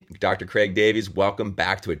Dr. Craig Davies, welcome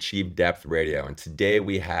back to Achieve Depth Radio. And today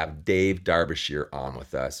we have Dave Darbyshire on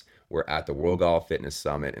with us. We're at the World Golf Fitness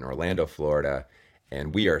Summit in Orlando, Florida.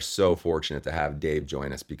 And we are so fortunate to have Dave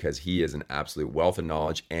join us because he is an absolute wealth of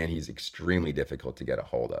knowledge and he's extremely difficult to get a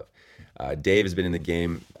hold of. Dave has been in the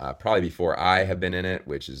game probably before I have been in it,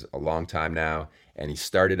 which is a long time now. And he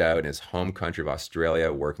started out in his home country of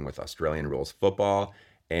Australia working with Australian rules football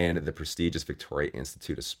and the prestigious Victoria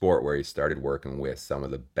Institute of Sport, where he started working with some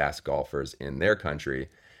of the best golfers in their country.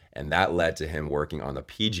 And that led to him working on the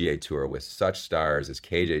PGA Tour with such stars as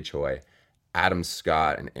KJ Choi, Adam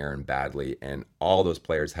Scott, and Aaron Baddeley. And all those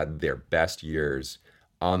players had their best years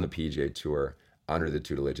on the PGA Tour under the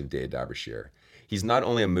tutelage of Dave Darbyshire. He's not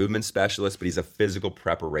only a movement specialist, but he's a physical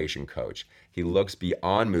preparation coach. He looks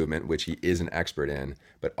beyond movement, which he is an expert in,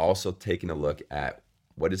 but also taking a look at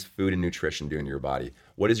what is food and nutrition doing to your body?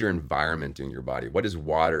 What is your environment doing to your body? What is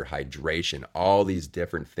water, hydration, all these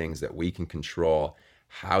different things that we can control?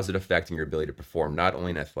 How's it affecting your ability to perform not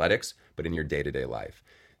only in athletics, but in your day-to-day life?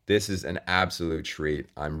 This is an absolute treat.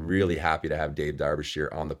 I'm really happy to have Dave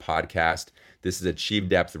Darbyshire on the podcast. This is Achieve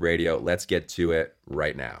Depth Radio. Let's get to it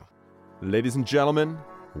right now. Ladies and gentlemen,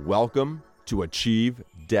 welcome to Achieve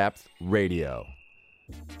Depth Radio.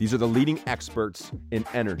 These are the leading experts in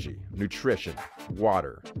energy, nutrition,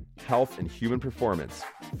 water, health and human performance,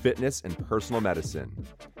 fitness and personal medicine.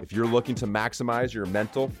 If you're looking to maximize your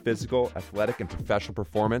mental, physical, athletic, and professional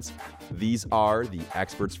performance, these are the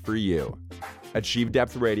experts for you. Achieve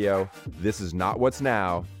Depth Radio, this is not what's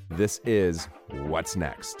now, this is what's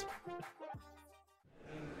next.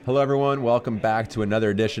 Hello everyone, welcome back to another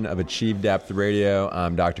edition of Achieve Depth Radio.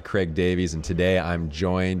 I'm Dr. Craig Davies, and today I'm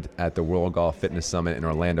joined at the World Golf Fitness Summit in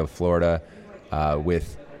Orlando, Florida,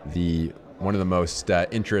 with one of the most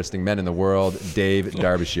interesting men in the world, Dave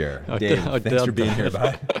Darbyshire. Dave, thanks for being here,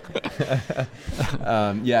 bud.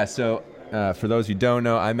 For those who don't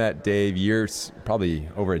know, I met Dave probably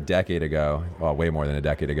over a decade ago, well, way more than a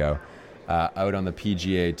decade ago, out on the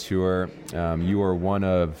PGA Tour. You were one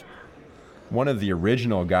of the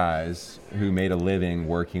original guys who made a living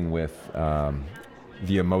working with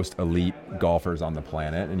the most elite golfers on the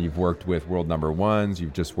planet. And you've worked with world number ones.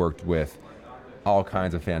 You've just worked with all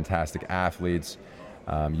kinds of fantastic athletes.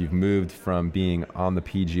 You've moved from being on the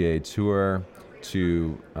PGA Tour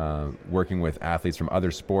to working with athletes from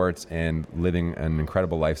other sports and living an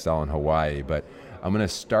incredible lifestyle in Hawaii. But I'm going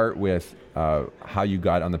to start with how you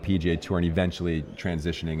got on the PGA Tour and eventually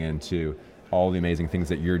transitioning into all the amazing things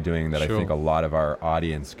that you're doing that I think a lot of our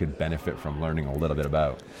audience could benefit from learning a little bit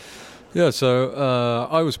about. Yeah, so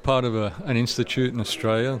I was part of an institute in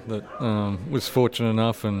Australia that was fortunate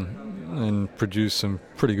enough and produced some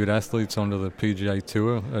pretty good athletes onto the PGA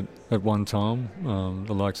Tour at one time,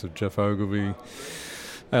 the likes of Jeff Ogilvy,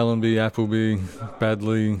 Allenby, Appleby,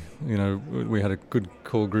 Baddeley. You know, we had a good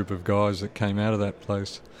core group of guys that came out of that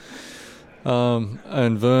place.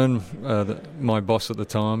 And Vern, my boss at the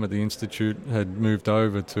time at the Institute, had moved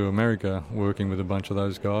over to America working with a bunch of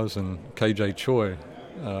those guys, and KJ Choi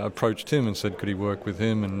approached him and said, could he work with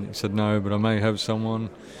him? And he said, no, but I may have someone.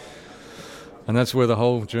 And that's where the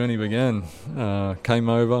whole journey began. Came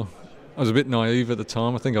over. I was a bit naive at the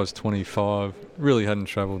time. I think I was 25. Really hadn't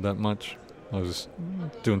traveled that much. I was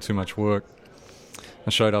doing too much work. I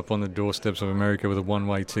showed up on the doorsteps of America with a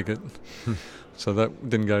one-way ticket. So that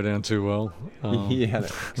didn't go down too well.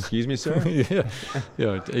 Excuse me, sir?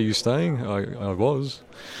 Yeah. Are you staying? I was.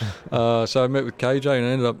 So I met with KJ and I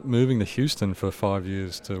ended up moving to Houston for 5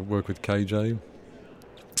 years to work with KJ.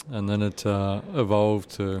 And then it evolved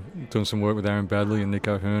to doing some work with Aaron Baddeley and Nick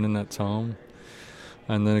O'Hearn in that time.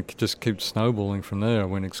 And then it just kept snowballing from there. I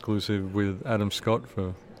went exclusive with Adam Scott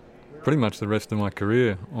for pretty much the rest of my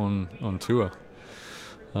career on tour.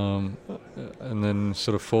 And then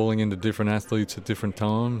sort of falling into different athletes at different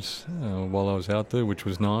times while I was out there, which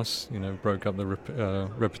was nice. You know, broke up the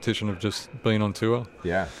repetition of just being on tour.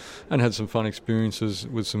 Yeah. And had some fun experiences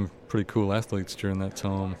with some pretty cool athletes during that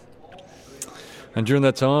time. And during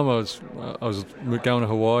that time, I was going to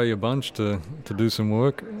Hawaii a bunch to do some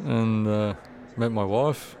work, and met my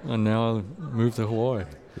wife, and now I moved to Hawaii.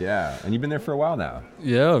 Yeah, and you've been there for a while now.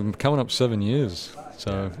 Yeah, I'm coming up 7 years.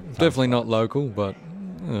 So definitely not local, but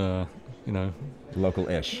you know,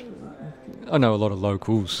 local-ish. I know a lot of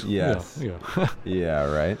locals. Yes. Yeah. Yeah,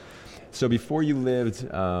 right. So before you lived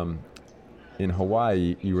in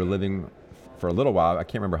Hawaii, you were living for a little while, I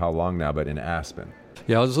can't remember how long now, but in Aspen.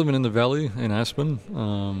 Yeah, I was living in the valley in Aspen.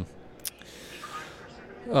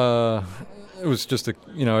 It was just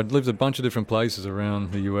I'd lived a bunch of different places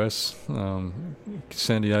around the US,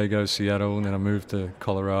 San Diego, Seattle, and then I moved to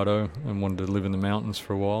Colorado and wanted to live in the mountains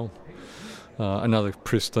for a while. another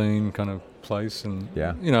pristine kind of place. And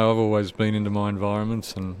Yeah. I've always been into my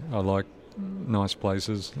environments, and I like nice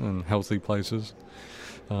places and healthy places.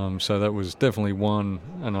 So that was definitely one,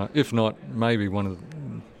 and if not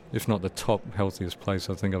the top healthiest place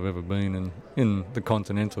I think I've ever been in the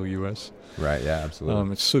continental US. Right. Yeah.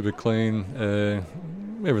 Absolutely. It's super clean.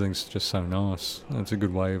 Everything's just so nice. It's a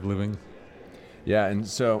good way of living. Yeah. And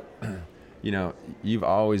so, you've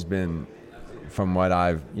always been, from what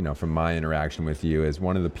I've, from my interaction with you, as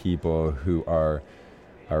one of the people who are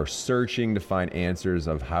searching to find answers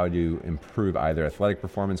of how to improve either athletic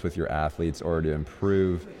performance with your athletes or to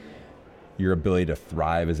improve your ability to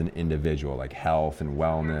thrive as an individual, like health and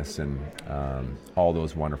wellness and all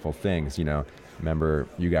those wonderful things. Remember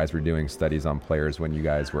you guys were doing studies on players when you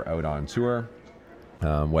guys were out on tour,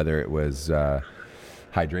 whether it was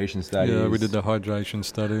hydration studies. Yeah, we did the hydration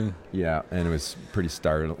study. Yeah, and it was pretty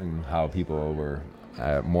startling how people were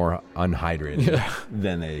more unhydrated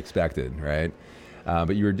than they expected, right?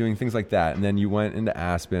 But you were doing things like that, and then you went into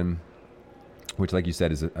Aspen, which, like you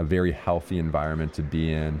said, is a very healthy environment to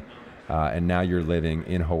be in, and now you're living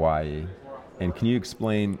in Hawaii. And can you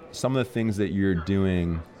explain some of the things that you're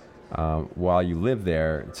doing while you live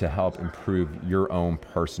there to help improve your own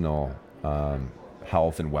personal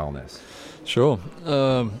health and wellness? Sure.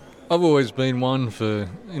 I've always been one for,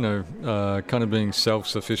 kind of being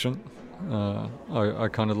self-sufficient. I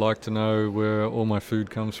kind of like to know where all my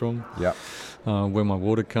food comes from. Yeah. Where my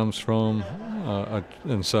water comes from,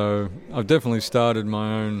 and so I've definitely started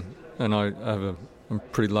my own. And I'm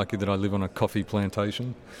pretty lucky that I live on a coffee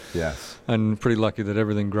plantation. Yes. And pretty lucky that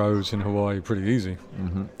everything grows in Hawaii pretty easy.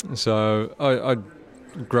 Mm-hmm. So I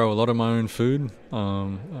grow a lot of my own food.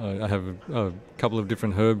 I have a couple of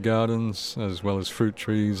different herb gardens, as well as fruit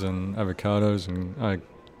trees and avocados and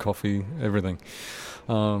coffee, everything.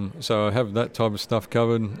 So I have that type of stuff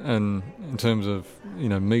covered. And in terms of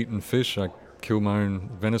meat and fish, I kill my own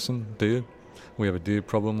venison, deer. We have a deer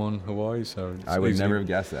problem on Hawaii, so it's I would easy. never have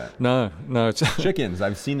guessed that. No, it's Chickens.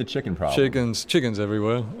 I've seen the chicken problem. Chickens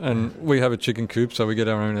everywhere, and we have a chicken coop, so we get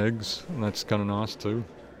our own eggs, and that's kind of nice too.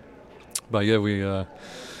 But yeah, we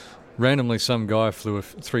randomly some guy flew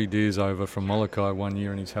 3 deers over from Molokai one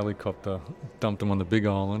year in his helicopter, dumped them on the Big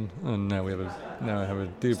Island, and now I have a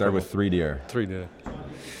deer. Start problem. with 3 deer. 3 deer,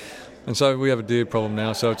 and so we have a deer problem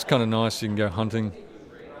now. So it's kind of nice. You can go hunting.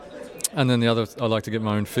 And then the other, I like to get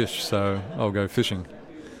my own fish, so I'll go fishing.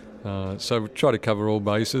 So we try to cover all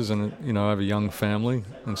bases, and I have a young family,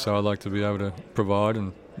 and so I like to be able to provide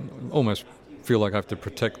and almost feel like I have to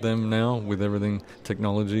protect them now with everything,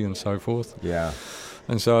 technology and so forth. Yeah.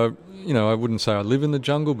 And so, I wouldn't say I live in the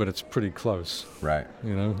jungle, but it's pretty close. Right.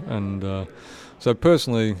 And so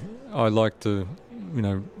personally, I like to,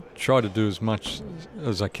 try to do as much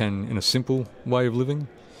as I can in a simple way of living.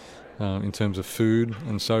 In terms of food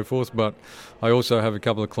and so forth, but I also have a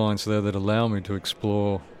couple of clients there that allow me to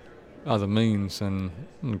explore other means and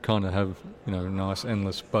kind of have a nice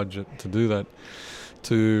endless budget to do that,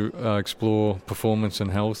 to explore performance and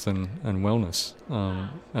health and wellness,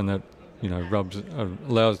 and that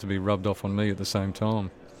allows to be rubbed off on me at the same time.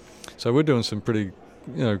 So we're doing some pretty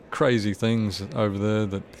crazy things over there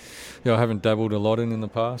that I haven't dabbled a lot in the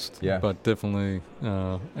past, but definitely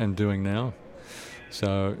am doing now.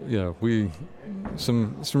 So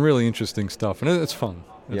some really interesting stuff, and it's fun.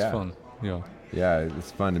 It's fun. Yeah,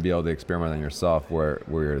 it's fun to be able to experiment on yourself,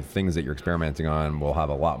 where things that you're experimenting on will have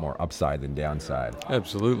a lot more upside than downside.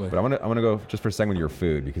 Absolutely. But I want to go just for a second with your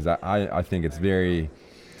food, because I think it's very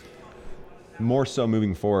more so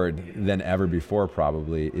moving forward than ever before.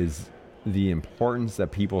 Probably is the importance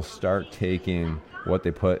that people start taking what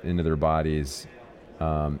they put into their bodies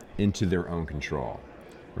into their own control.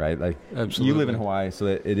 Right, like Absolutely. You live in Hawaii, so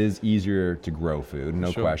that it is easier to grow food,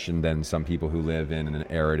 no Sure. question, than some people who live in an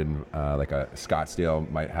arid and like a Scottsdale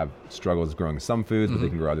might have struggles growing some foods, but they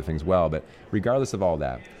can grow other things well. But regardless of all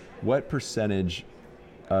that, what percentage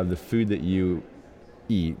of the food that you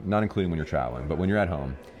eat, not including when you're traveling, but when you're at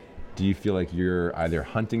home, do you feel like you're either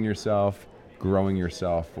hunting yourself, growing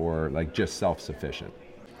yourself, or like just self-sufficient?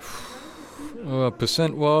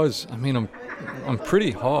 Percent-wise, I'm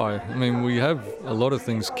pretty high. We have a lot of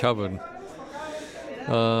things covered.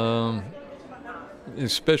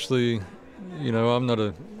 Especially,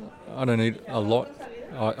 I don't eat a lot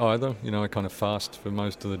either. I kind of fast for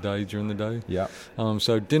most of the day during the day. Yeah.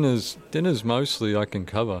 So dinners mostly I can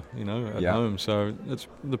cover, at home. So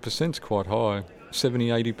the percent's quite high.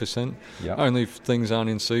 70-80%. Yeah. Only if things aren't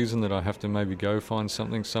in season that I have to maybe go find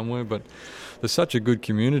something somewhere. But there's such a good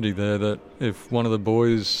community there that if one of the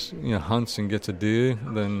boys hunts and gets a deer,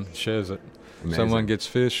 then shares it. Amazing. Someone gets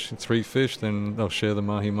 3 fish, then they'll share the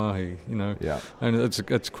mahi-mahi, Yeah. And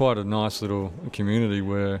it's quite a nice little community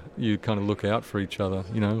where you kind of look out for each other.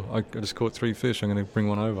 I just caught 3 fish, I'm going to bring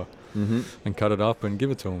one over and cut it up and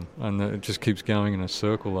give it to them. And it just keeps going in a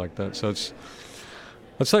circle like that. So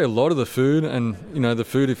I'd say a lot of the food, and the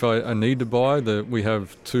food if I need to buy, we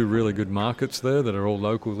have 2 really good markets there that are all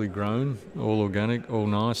locally grown, all organic, all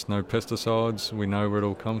nice, no pesticides. We know where it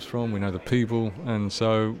all comes from, we know the people, and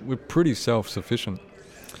so we're pretty self-sufficient.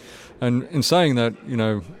 And in saying that,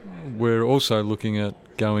 we're also looking at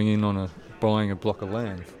going in on buying a block of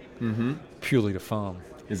land purely to farm.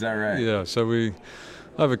 Is that right? Yeah, so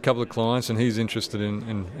I have a couple of clients, and he's interested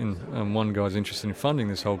in one guy's interested in funding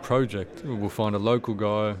this whole project. We'll find a local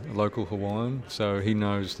guy, a local Hawaiian, so he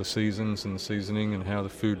knows the seasons and the seasoning and how the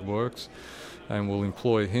food works, and we'll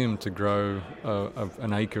employ him to grow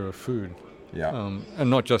an acre of food. Yeah. And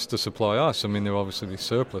not just to supply us. I mean, there will obviously be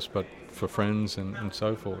surplus, but for friends and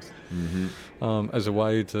so forth, as a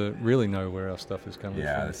way to really know where our stuff is coming from.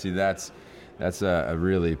 Yeah, see, that's a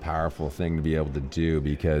really powerful thing to be able to do,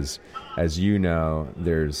 because as you know,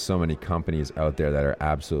 there's so many companies out there that are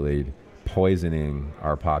absolutely poisoning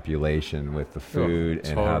our population with the food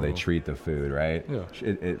and horrible. how they treat the food, right? Yeah.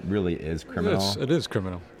 It really is criminal. It is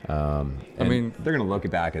criminal. I mean, they're going to look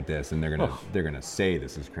back at this and they're going to say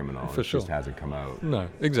this is criminal. For it sure. just hasn't come out. No,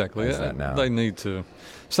 exactly. As that now.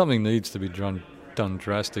 Something needs to be done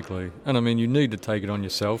drastically. And I mean, you need to take it on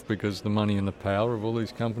yourself, because the money and the power of all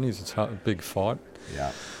these companies, it's a big fight.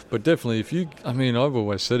 Yeah. But definitely, I've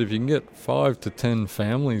always said, if you can get 5 to 10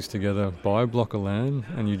 families together, buy a block of land,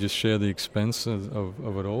 and you just share the expense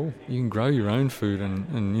of it all, you can grow your own food.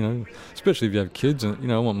 And especially if you have kids,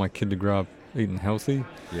 and I want my kid to grow up eating healthy,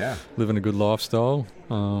 living a good lifestyle.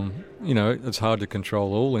 It's hard to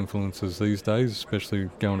control all influences these days,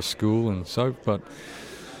 especially going to school and so. But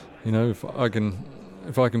if I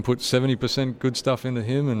can put 70% good stuff into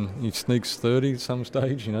him and he sneaks 30 at some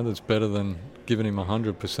stage, that's better than giving him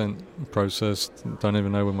 100% processed. Don't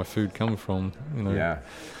even know where my food comes from. Yeah.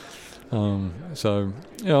 So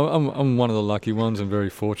I'm one of the lucky ones and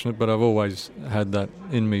very fortunate, but I've always had that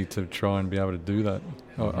in me to try and be able to do that.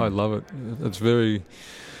 I love it. It's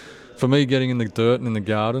for me, getting in the dirt and in the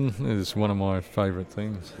garden is one of my favorite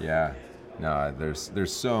things. Yeah. No,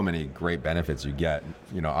 there's so many great benefits you get.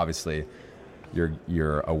 Obviously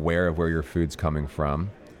you're aware of where your food's coming from.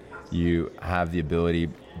 You have the ability,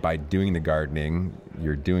 by doing the gardening,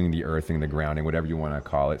 you're doing the earthing, the grounding, whatever you want to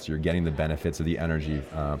call it. So you're getting the benefits of the energy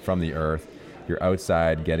from the earth. You're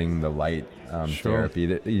outside getting the light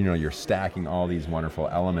therapy. You're stacking all these wonderful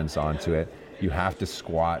elements onto it. You have to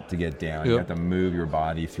squat to get down. You have to move your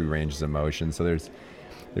body through ranges of motion. So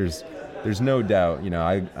there's no doubt.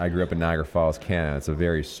 I grew up in Niagara Falls, Canada. It's a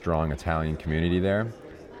very strong Italian community there.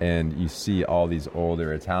 And you see all these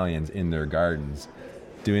older Italians in their gardens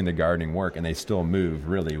doing the gardening work, and they still move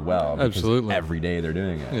really well. Absolutely. Every day they're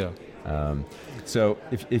doing it. Yeah. So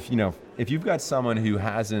if you've got someone who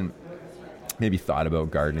hasn't maybe thought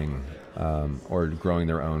about gardening or growing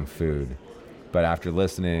their own food, but after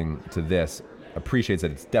listening to this, appreciates that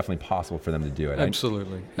it's definitely possible for them to do it.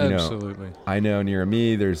 Absolutely. I know near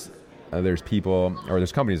me there's people, or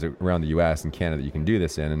there's companies around the U.S. and Canada that you can do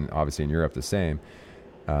this in, and obviously in Europe the same.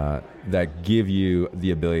 That give you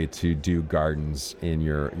the ability to do gardens in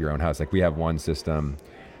your own house. Like we have one system,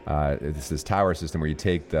 it's this tower system where you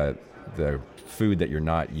take the food that you're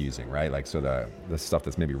not using, right? Like so the stuff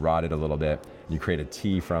that's maybe rotted a little bit, you create a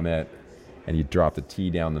tea from it, and you drop the tea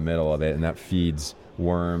down the middle of it, and that feeds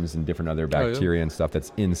worms and different other bacteria and stuff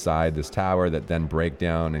that's inside this tower that then break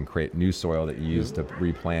down and create new soil that you use to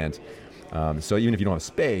replant. So even if you don't have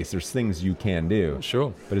space, there's things you can do.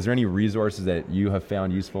 Sure. But is there any resources that you have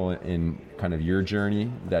found useful in kind of your journey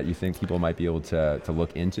that you think people might be able to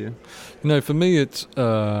look into? For me, it's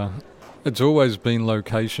always been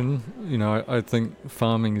location. I think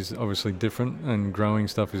farming is obviously different, and growing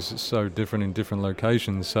stuff is so different in different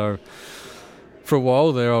locations. So for a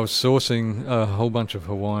while there, I was sourcing a whole bunch of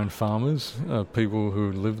Hawaiian farmers, people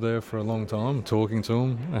who lived there for a long time, talking to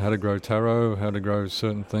them, how to grow taro, how to grow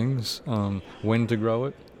certain things, when to grow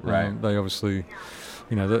it. Right. They obviously,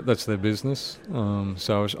 that's their business.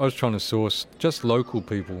 So I was trying to source just local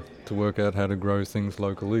people to work out how to grow things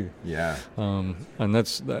locally. Yeah. And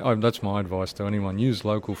that's my advice to anyone. Use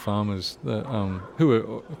local farmers who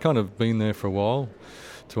are kind of been there for a while,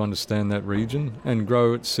 to understand that region, and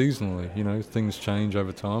grow it seasonally. Things change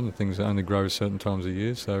over time, and things only grow certain times a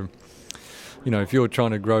year. So, if you're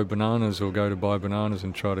trying to grow bananas or go to buy bananas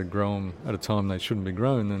and try to grow them at a time they shouldn't be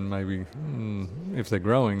grown, then maybe if they're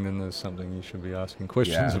growing, then there's something you should be asking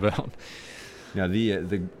questions about. Now,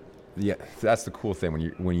 Yeah, that's the cool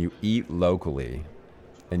thing when you eat locally,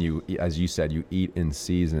 and you, as you said, you eat in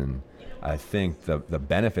season. I think the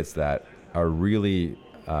benefits that are really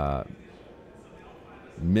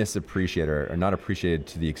misappreciated or not appreciated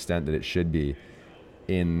to the extent that it should be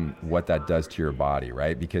in what that does to your body,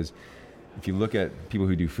 right? Because if you look at people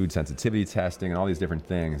who do food sensitivity testing and all these different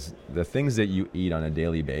things, the things that you eat on a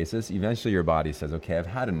daily basis, eventually your body says, okay, I've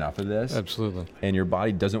had enough of this. Absolutely. And your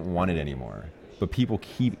body doesn't want it anymore. But people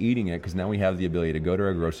keep eating it because now we have the ability to go to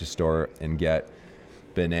a grocery store and get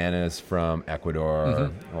bananas from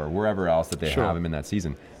Ecuador or wherever else that they have them in that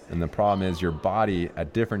season. And the problem is your body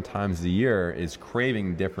at different times of the year is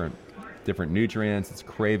craving different nutrients. It's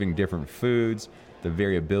craving different foods. The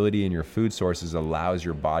variability in your food sources allows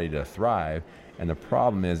your body to thrive. And the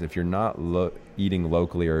problem is if you're not eating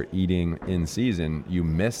locally or eating in season, you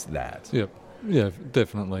miss that. Yep. Yeah,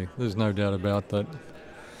 definitely. There's no doubt about that.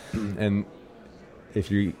 And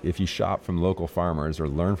if you shop from local farmers or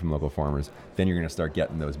learn from local farmers, then you're going to start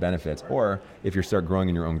getting those benefits. Or if you start growing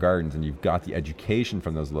in your own gardens and you've got the education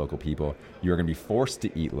from those local people, you're going to be forced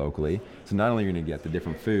to eat locally. So not only are you going to get the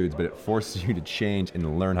different foods, but it forces you to change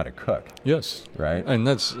and learn how to cook. Yes. Right? And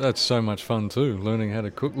that's so much fun too, learning how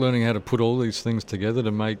to cook, learning how to put all these things together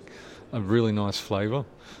to make a really nice flavor.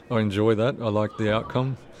 I enjoy that. I like the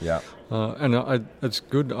outcome. Yeah. And it's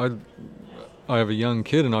good. I have a young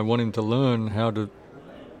kid and I want him to learn how to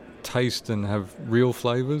taste and have real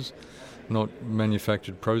flavors, not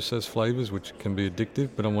manufactured processed flavors, which can be addictive,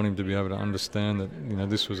 but I want him to be able to understand that, you know,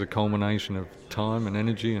 this was a culmination of time and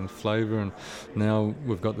energy and flavor, and now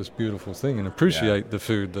we've got this beautiful thing, and appreciate the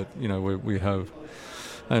food that, you know, we have.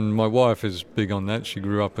 And my wife is big on that. She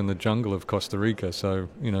grew up in the jungle of Costa Rica, so,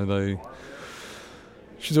 you know,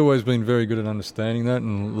 she's always been very good at understanding that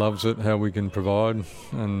and loves it, how we can provide.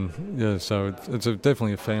 And yeah, so it's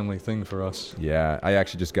definitely a family thing for us. Yeah, I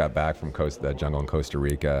actually just got back from the jungle in Costa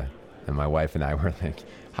Rica, and my wife and I were like,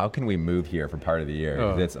 how can we move here for part of the year?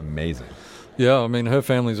 Oh. It's amazing. Yeah, I mean, her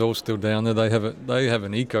family's all still down there. They have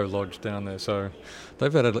an eco lodge down there, so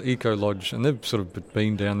they've had an eco lodge, and they've sort of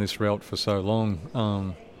been down this route for so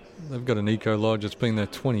long. They've got an eco lodge. It's been there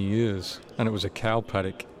 20 years, and it was a cow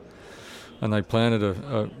paddock. And they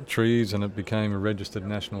planted trees, and it became a registered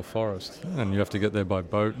national forest. And you have to get there by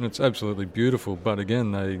boat, and it's absolutely beautiful. But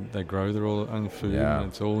again, they grow their own food, and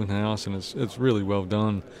it's all in house, and it's really well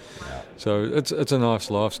done. Yeah. So it's a nice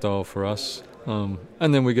lifestyle for us. And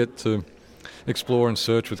then we get to explore and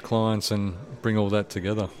search with clients and bring all that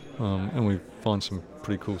together. And we find some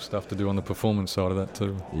pretty cool stuff to do on the performance side of that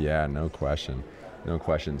too. Yeah, no question.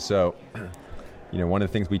 So, you know, one of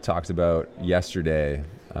the things we talked about yesterday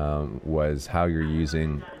was how you're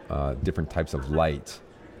using different types of light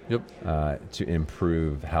to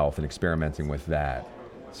improve health and experimenting with that.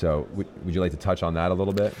 So would you like to touch on that a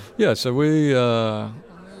little bit? Yeah, so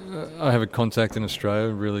I have a contact in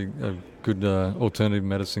Australia, really a good alternative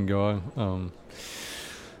medicine guy.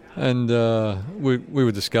 And we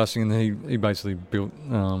were discussing, and he basically built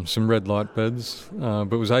some red light beds,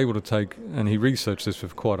 but was able to take, and he researched this for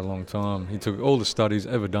quite a long time. He took all the studies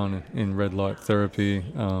ever done in red light therapy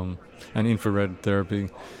and infrared therapy,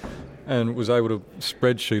 and was able to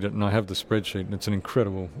spreadsheet it, and I have the spreadsheet, and it's an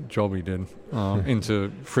incredible job he did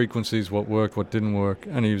into frequencies, what worked, what didn't work,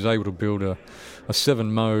 and he was able to build a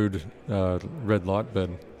 7-mode red light bed,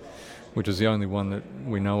 which is the only one that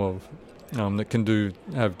we know of. That can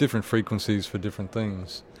have different frequencies for different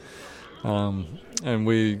things, and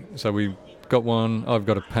we got one. I've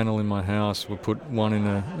got a panel in my house. We'll put one in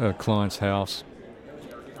a client's house,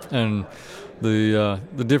 and the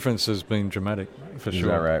difference has been dramatic for sure. Is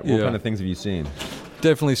that right? What kind of things have you seen?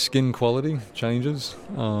 Definitely skin quality changes.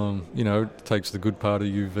 You know, it takes the good part of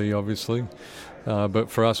UV, obviously. But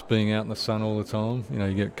for us being out in the sun all the time, you know,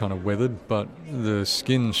 you get kind of weathered, but the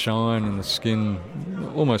skin shine and the skin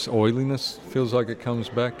almost oiliness feels like it comes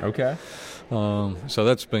back. Okay. So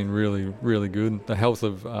that's been really, really good. The health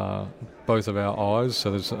of both of our eyes, so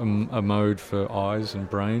there's a mode for eyes and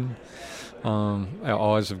brain. Our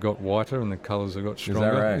eyes have got whiter and the colours have got stronger.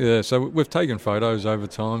 Is that right? Yeah, so we've taken photos over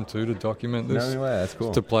time too to document this. No way, that's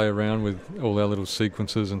cool. To play around with all our little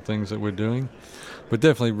sequences and things that we're doing. But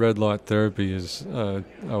definitely red light therapy is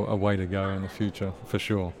a way to go in the future, for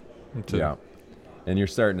sure. Yeah. And you're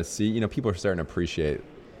starting to see, you know, people are starting to appreciate,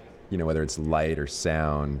 you know, whether it's light or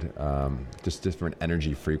sound, just different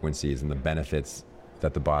energy frequencies and the benefits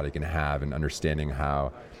that the body can have, and understanding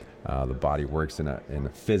how the body works in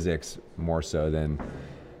the physics more so than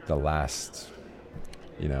the last,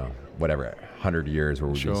 you know, whatever, 100 years where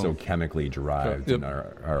we've been so chemically derived in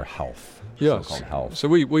our health, so-called health. So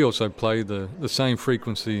we also play the same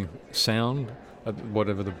frequency sound at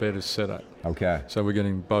whatever the bed is set at. Okay. So we're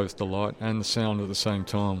getting both the light and the sound at the same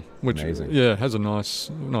time, which Amazing. has a nice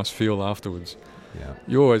feel afterwards. Yeah.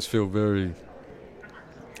 You always feel very,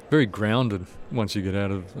 very grounded once you get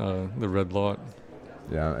out of the red light.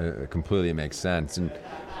 Yeah, it completely makes sense. And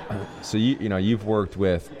so you've worked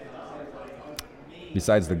with,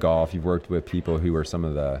 besides the golf, you've worked with people who are some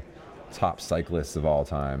of the top cyclists of all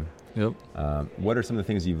time. Yep. What are some of the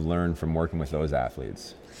things you've learned from working with those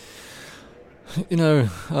athletes?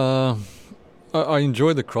 I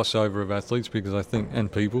enjoy the crossover of athletes because I think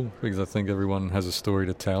everyone has a story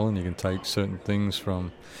to tell, and you can take certain things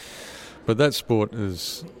from. But that sport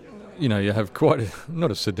is, you have quite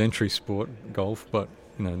not a sedentary sport, golf, but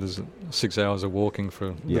there's 6 hours of walking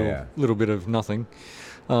for a little bit of nothing.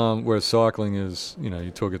 Whereas cycling is,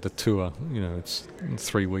 you talk at the tour, it's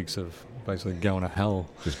 3 weeks of basically going to hell.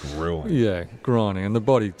 Just grueling. Yeah, grinding, and the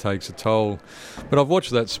body takes a toll. But I've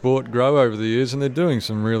watched that sport grow over the years, and they're doing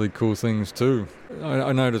some really cool things too.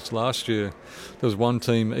 I noticed last year there was one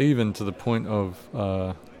team even to the point of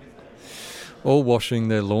all washing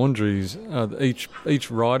their laundries.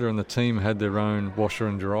 Each rider in the team had their own washer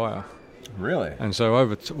and dryer. Really? And so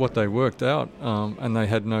over what they worked out, and they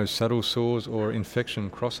had no saddle sores or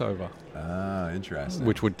infection crossover. Ah, interesting.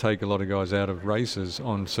 Which would take a lot of guys out of races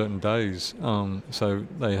on certain days. So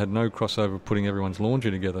they had no crossover putting everyone's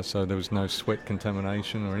laundry together, so there was no sweat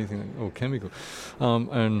contamination or anything, or chemical.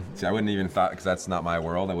 And see, I wouldn't even thought, because that's not my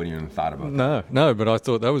world, I wouldn't even thought about that. No, but I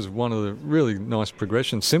thought that was one of the really nice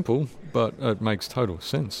progressions. Simple, but it makes total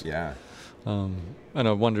sense. Yeah. And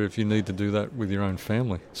I wonder if you need to do that with your own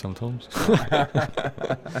family sometimes.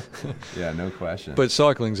 Yeah, no question. But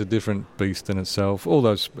cycling's a different beast in itself. All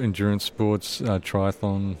those endurance sports,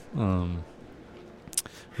 triathlon,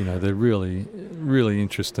 they're really, really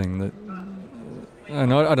interesting.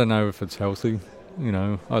 And I don't know if it's healthy.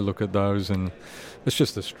 I look at those and it's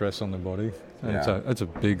just the stress on the body. And it's a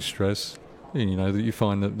big stress. That you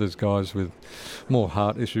find that there's guys with more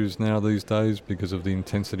heart issues now these days because of the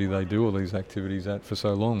intensity they do all these activities at for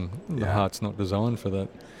so long. The heart's not designed for that.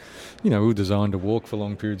 We were designed to walk for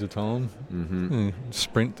long periods of time,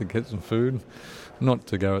 sprint to get some food, not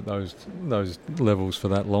to go at those levels for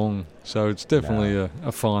that long. So it's definitely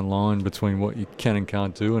a fine line between what you can and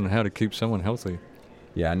can't do and how to keep someone healthy.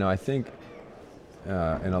 Yeah, no, I think in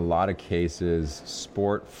a lot of cases,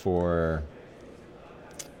 sport for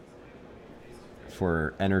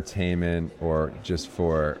entertainment or just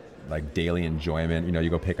for like daily enjoyment, you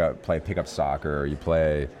go play pickup soccer, or you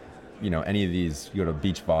play, any of these, you go to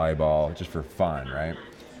beach volleyball just for fun, right?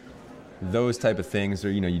 Those type of things,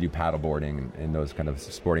 or you do paddleboarding and those kind of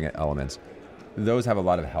sporting elements. Those have a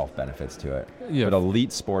lot of health benefits to it. Yeah. But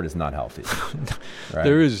elite sport is not healthy. Right?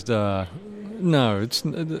 There is no. It's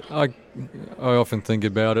I often think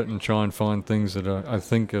about it and try and find things that I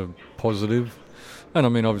think are positive. And I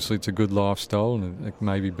mean, obviously, it's a good lifestyle, and it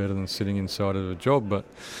may be better than sitting inside of a job. But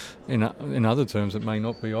in other terms, it may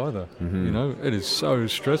not be either. Mm-hmm. It is so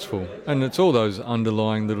stressful, and it's all those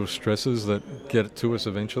underlying little stresses that get to us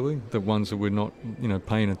eventually. The ones that we're not,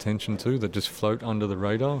 paying attention to, that just float under the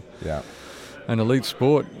radar. Yeah. And elite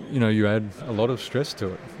sport, you add a lot of stress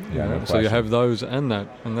to it. Yeah. No so you have those and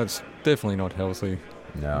that's definitely not healthy.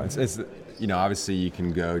 No, it's. Obviously you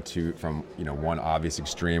can go from one obvious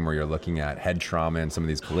extreme where you're looking at head trauma in some of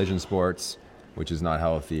these collision sports, which is not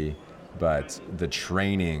healthy, but the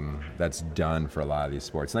training that's done for a lot of these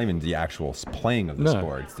sports, not even the actual playing of the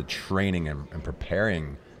sport, it's the training and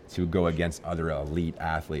preparing to go against other elite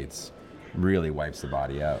athletes really wipes the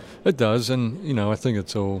body out. It does, and I think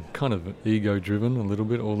it's all kind of ego-driven a little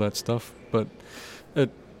bit, all that stuff, but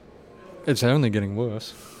it's only getting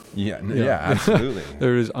worse. Yeah, absolutely.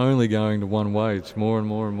 There is only going to one way. It's more and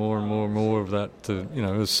more and more and more and more of that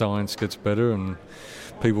as science gets better and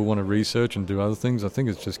people want to research and do other things. I think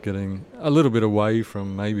it's just getting a little bit away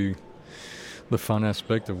from maybe the fun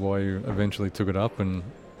aspect of why you eventually took it up, and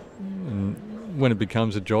when it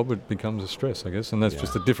becomes a job, it becomes a stress, I guess. And that's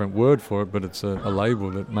just a different word for it, but it's a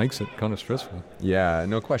label that makes it kind of stressful. Yeah,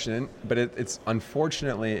 no question. But it's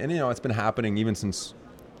unfortunately, and it's been happening even since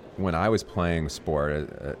when I was playing sport,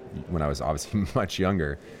 when I was obviously much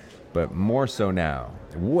younger, but more so now,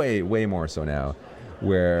 way, way more so now,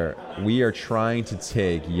 where we are trying to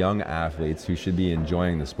take young athletes who should be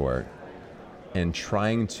enjoying the sport and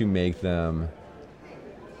trying to make them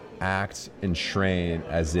act and train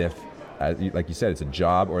as if, like you said, it's a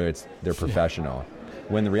job or they're professional.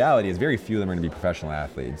 When the reality is very few of them are going to be professional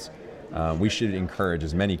athletes. We should encourage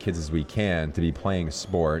as many kids as we can to be playing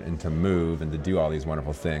sport and to move and to do all these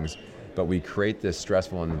wonderful things. But we create this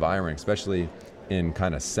stressful environment, especially in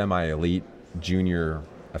kind of semi-elite junior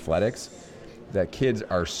athletics, that kids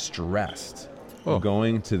are stressed Oh.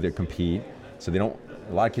 going to compete. So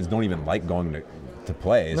a lot of kids don't even like going to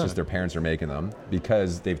play. It's No. just their parents are making them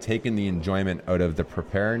because they've taken the enjoyment out of the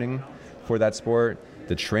preparing for that sport,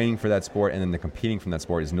 the training for that sport, and then the competing from that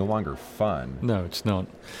sport is no longer fun. No, it's not.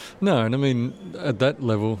 No, and I mean, at that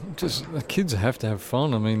level, just the kids have to have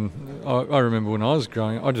fun. I mean, I remember when I was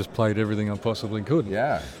growing, I just played everything I possibly could.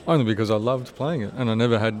 Yeah. Only because I loved playing it, and I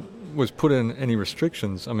never was put in any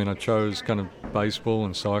restrictions. I mean, I chose kind of baseball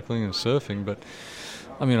and cycling and surfing, but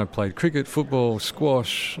I mean, I played cricket, football,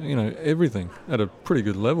 squash, everything at a pretty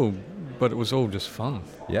good level, but it was all just fun.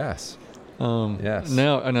 Yes. Yes.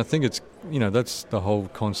 Now, and I think it's, that's the whole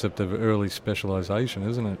concept of early specialisation,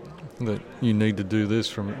 isn't it? That you need to do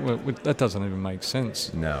this that doesn't even make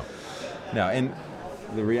sense. No. And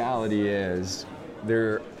the reality is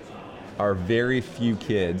there are very few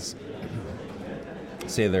kids,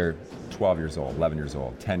 say they're 12 years old, 11 years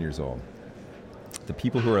old, 10 years old. The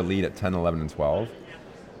people who are elite at 10, 11, and 12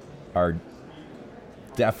 are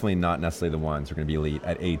definitely not necessarily the ones who are going to be elite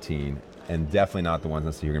at 18, and definitely not the ones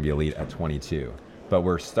necessarily who are going to be elite at 22. But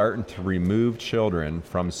we're starting to remove children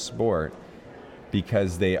from sport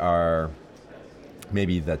because they are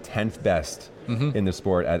maybe the 10th best in the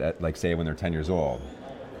sport at like, say, when they're 10 years old.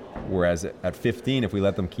 Whereas at 15, if we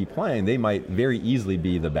let them keep playing, they might very easily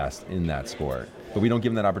be the best in that sport. But we don't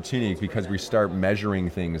give them that opportunity because we start measuring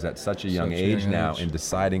things at such a young age now and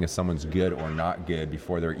deciding if someone's good or not good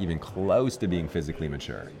before they're even close to being physically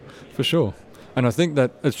mature. For sure. And I think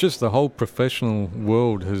that it's just the whole professional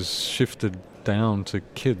world has shifted down to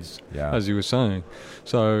kids, as you were saying.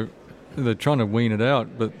 So they're trying to wean it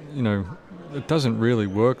out, but, it doesn't really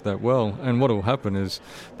work that well. And what will happen is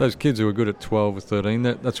those kids who are good at 12 or 13,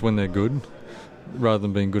 that's when they're good, rather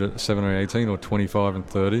than being good at 7 or 18 or 25 and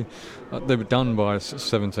 30. They're done by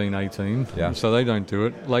 17, 18, so they don't do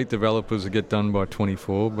it. Late developers get done by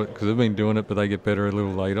 24 because they've been doing it, but they get better a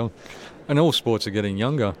little later. And all sports are getting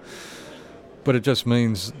younger. But it just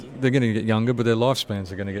means they're going to get younger, but their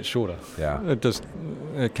lifespans are going to get shorter. Yeah.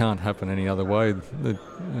 It can't happen any other way.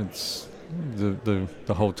 It's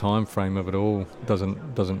the whole time frame of it all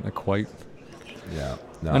doesn't equate. Yeah.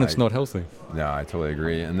 No, and it's not healthy. No, I totally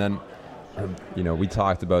agree. And then, we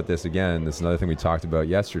talked about this again. This is another thing we talked about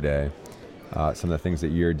yesterday, some of the things that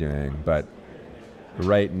you're doing. But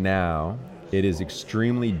right now, it is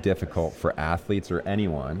extremely difficult for athletes or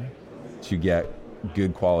anyone to get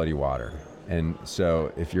good quality water. And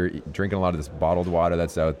so if you're drinking a lot of this bottled water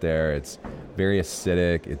that's out there, it's very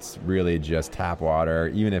acidic. It's really just tap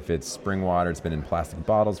water. Even if it's spring water, it's been in plastic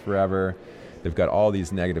bottles forever. They've got all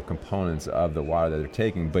these negative components of the water that they're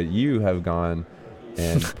taking. But you have gone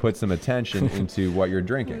and put some attention into what you're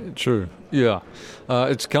drinking. True. Yeah.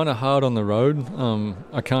 It's kind of hard on the road.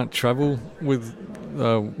 I can't travel with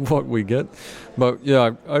what we get. But,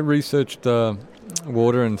 yeah, I researched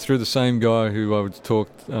water, and through the same guy who I was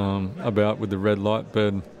talked about with the red light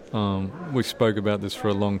bed, we spoke about this for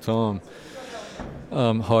a long time.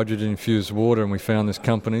 Hydrogen-infused water, and we found this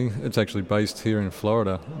company. It's actually based here in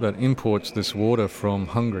Florida that imports this water from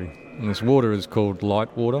Hungary. And this water is called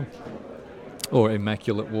light water or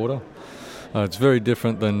immaculate water. It's very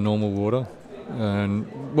different than normal water.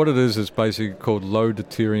 And what it is basically called low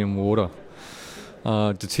deuterium water.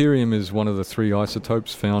 Deuterium is one of the 3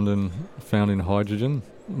 isotopes found in hydrogen,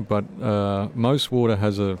 but most water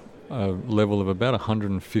has a level of about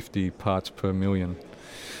 150 parts per million.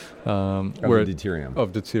 Of deuterium.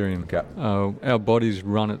 Of deuterium. Okay. Our bodies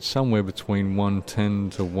run it somewhere between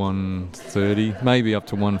 110 to 130, maybe up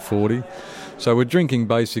to 140. So we're drinking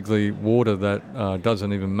basically water that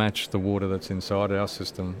doesn't even match the water that's inside our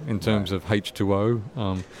system in terms of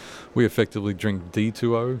H2O. We effectively drink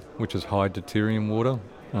D2O, which is high deuterium water,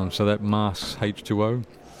 so that masks H2O.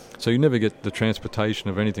 So you never get the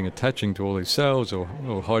transportation of anything attaching to all these cells or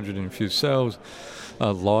hydrogen-infused cells.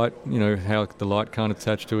 Light, how the light can't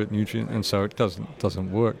attach to it, nutrient, and so it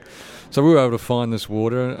doesn't work. So we were able to find this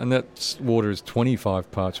water, and that water is 25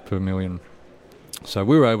 parts per million. So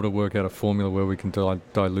we were able to work out a formula where we can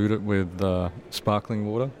dilute it with sparkling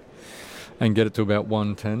water and get it to about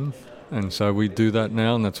 110. And so we do that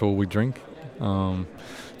now, and that's all we drink.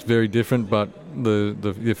 It's very different, but the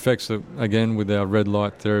effects that, again, with our red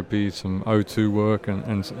light therapy, some O2 work,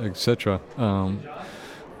 and etc.,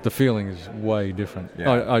 the feeling is way different. Yeah.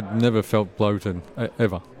 I never felt bloated,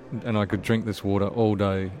 ever. And I could drink this water all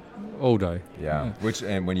day. Yeah.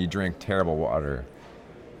 And when you drink terrible water,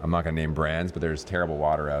 I'm not going to name brands, but there's terrible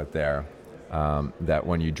water out there that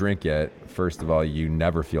when you drink it, first of all, you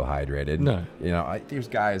never feel hydrated. No.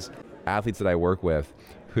 There's athletes that I work with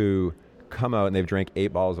who come out and they've drank 8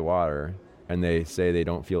 bottles of water and they say they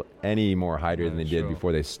don't feel any more hydrated than they did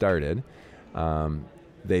before they started.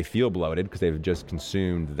 They feel bloated because they've just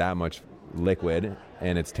consumed that much liquid,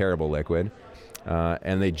 and it's terrible liquid.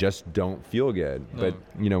 And they just don't feel good. No. But,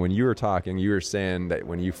 when you were talking, you were saying that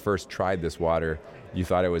when you first tried this water, you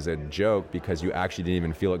thought it was a joke because you actually didn't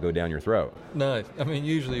even feel it go down your throat. No, I mean,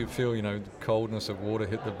 usually you feel, the coldness of water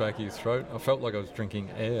hit the back of your throat. I felt like I was drinking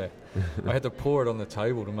air. I had to pour it on the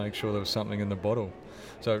table to make sure there was something in the bottle.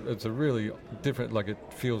 So it's a really different, like it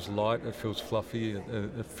feels light, it feels fluffy,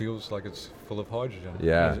 it feels like it's full of hydrogen,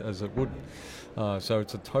 as it would. So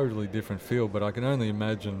it's a totally different feel, but I can only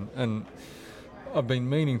imagine, and I've been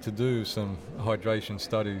meaning to do some hydration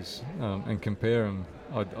studies and compare them.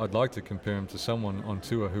 I'd like to compare them to someone on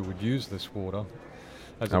tour who would use this water.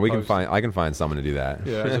 I can find someone to do that.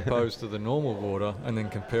 Yeah, as opposed to the normal water, and then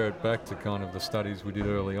compare it back to kind of the studies we did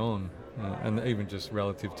early on, and even just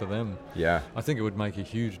relative to them. Yeah. I think it would make a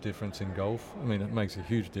huge difference in golf. I mean, it makes a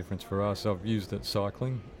huge difference for us. I've used it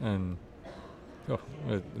cycling, and I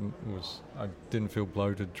didn't feel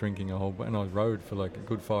bloated drinking and I rode for like a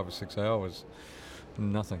good 5 or 6 hours.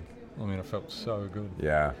 Nothing. I mean, I felt so good.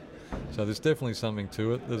 Yeah. So there's definitely something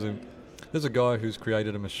to it. There's a guy who's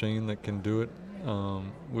created a machine that can do it.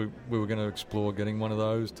 We were going to explore getting one of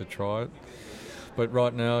those to try it, but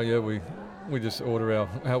right now, we just order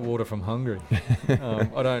our water from Hungary.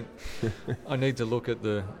 I need to look at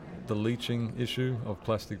the leaching issue of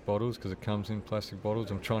plastic bottles because it comes in plastic bottles.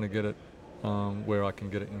 I'm trying to get it where I can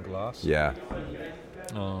get it in glass. Yeah.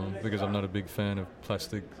 Because I'm not a big fan of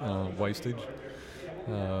plastic wastage.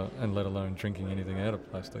 And let alone drinking anything out of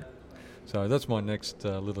plastic. So that's my next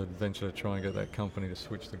little adventure, to try and get that company to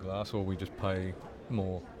switch to glass, or we just pay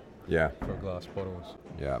more for glass bottles.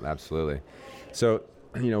 Yeah, absolutely. So,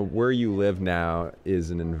 where you live now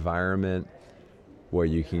is an environment where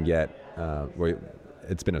you can get, where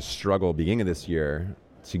it's been a struggle beginning of this year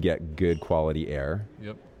to get good quality air.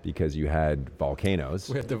 Yep. Because you had volcanoes.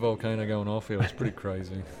 We had the volcano going off. It was pretty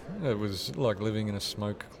crazy. It was like living in a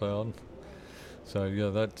smoke cloud. So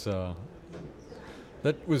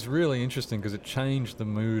that was really interesting because it changed the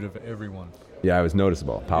mood of everyone. Yeah, it was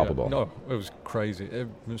noticeable, palpable. Yeah, no, it was crazy.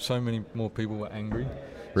 So many more people were angry.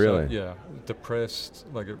 Really? So, depressed.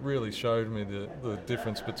 Like it really showed me the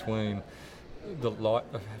difference between the light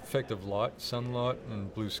effect of light, sunlight,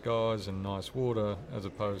 and blue skies and nice water, as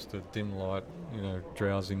opposed to dim light,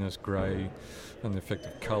 drowsiness, grey, and the effect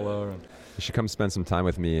of colour. And you should come spend some time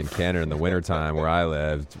with me in Canada in the wintertime where I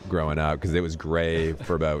lived growing up, because it was grey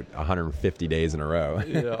for about 150 days in a row.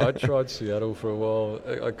 Yeah, I tried Seattle for a while.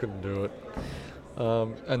 I couldn't do it.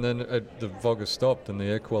 And then the Vogger stopped, and the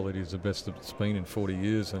air quality is the best it's been in 40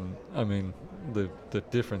 years. And I mean, the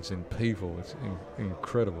difference in people is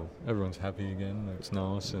incredible. Everyone's happy again. It's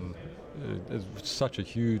nice, and it's such a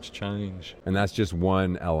huge change. And that's just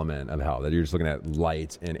one element of health. That you're just looking at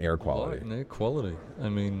light and air quality. Light and air quality. I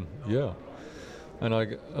mean, yeah. And I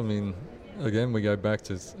mean, again, we go back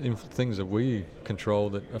to things that we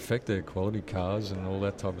control that affect air quality, cars and all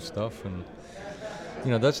that type of stuff. And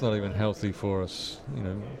that's not even healthy for us.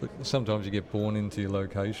 But sometimes you get born into your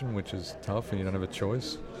location, which is tough, and you don't have a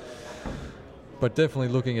choice. But definitely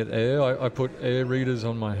looking at air, I put air readers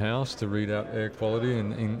on my house to read out air quality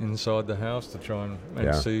and inside the house to try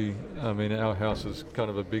and see. I mean, our house is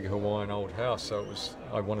kind of a big Hawaiian old house, so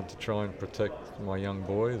I wanted to try and protect my young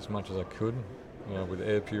boy as much as I could with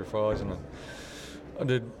air purifiers. And I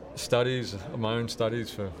did my own studies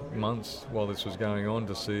for months while this was going on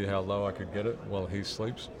to see how low I could get it while he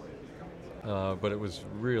sleeps. But it was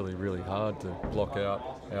really, really hard to block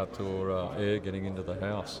out outdoor air getting into the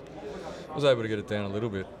house. I was able to get it down a little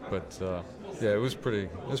bit, but it was pretty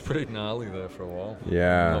gnarly there for a while.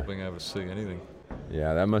 Yeah. Not being able to see anything.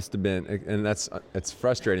 Yeah, that must have been, and it's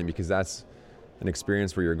frustrating because that's an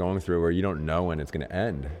experience where you're going through where you don't know when it's going to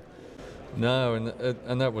end. No,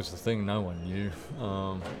 and that was the thing. No one knew.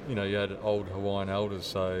 You had old Hawaiian elders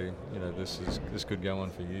say, this could go on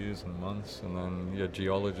for years and months, and then you had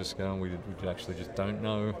geologists going, we actually just don't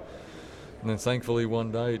know. And then thankfully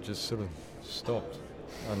one day it just sort of stopped.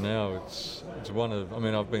 And now it's one of,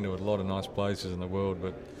 I've been to a lot of nice places in the world,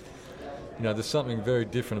 but there's something very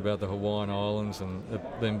different about the Hawaiian Islands and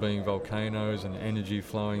them being volcanoes and energy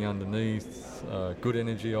flowing underneath, good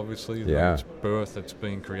energy obviously, it's birth that's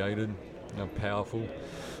being created, powerful,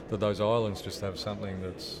 that those islands just have something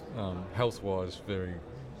that's health-wise very,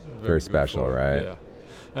 very special, right? Yeah,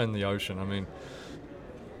 and the ocean,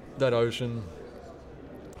 that ocean,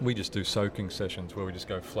 we just do soaking sessions where we just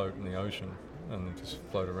go float in the ocean and just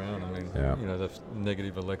float around. The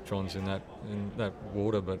negative electrons in that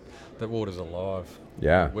water, but that water's alive.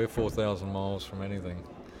 Yeah. We're 4,000 miles from anything,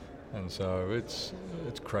 And so it's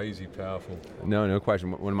crazy powerful. No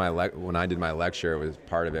question. When I did my lecture, it was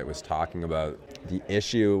part of it was talking about the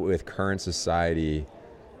issue with current society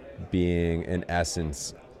being, in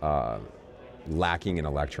essence, lacking in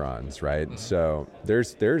electrons, right? Mm-hmm. So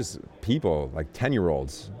there's people like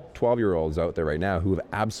 10-year-olds, 12-year-olds out there right now who have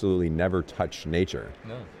absolutely never touched nature.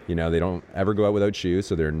 No. You know, they don't ever go out without shoes,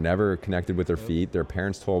 so they're never connected with their feet. Their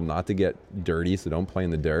parents told them not to get dirty, so don't play in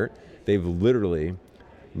the dirt. They've literally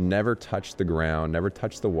never touched the ground, never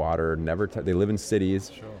touched the water, they live in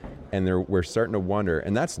cities. Sure. And we're starting to wonder,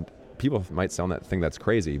 and people might think that's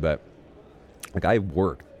crazy, but like I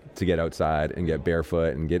work to get outside and get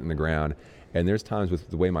barefoot and get in the ground. And there's times with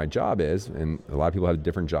the way my job is, and a lot of people have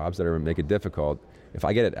different jobs that make it difficult. If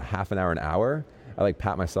I get it half an hour, I like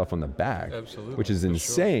pat myself on the back. Absolutely. Which is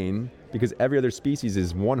insane because every other species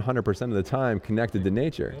is 100% of the time connected to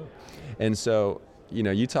nature. Yeah. And so, you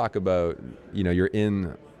know, you talk about, you know, you're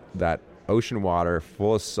in that ocean water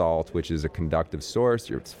full of salt, which is a conductive source.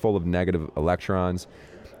 It's full of negative electrons.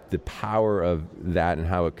 The power of that and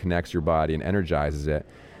how it connects your body and energizes it.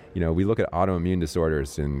 You know, we look at autoimmune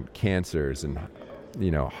disorders and cancers and,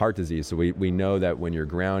 you know, heart disease. So we know that when you're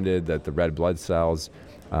grounded, that the red blood cells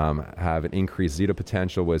have an increased zeta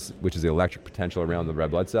potential, which is the electric potential around the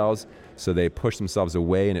red blood cells. So they push themselves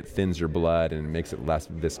away and it thins your blood and it makes it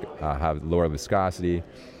have lower viscosity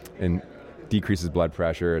and decreases blood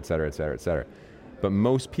pressure, et cetera, et cetera, et cetera. But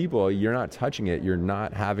most people, you're not touching it, you're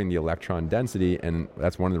not having the electron density, and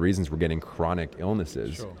that's one of the reasons we're getting chronic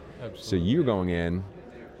illnesses. Sure, absolutely. So you're going in,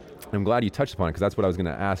 I'm glad you touched upon it, because that's what I was going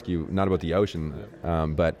to ask you, not about the ocean,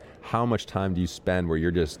 but how much time do you spend where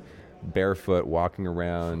you're just barefoot, walking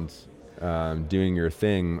around, doing your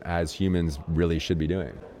thing as humans really should be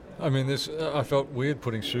doing? I mean, I felt weird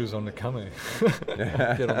putting shoes on to come here,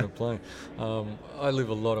 get on the plane. I live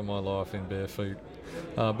a lot of my life in bare feet,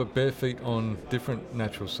 but bare feet on different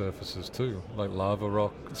natural surfaces too, like lava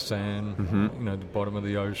rock, sand, you know, the bottom of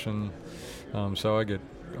the ocean. So I get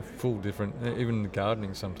a full different, even in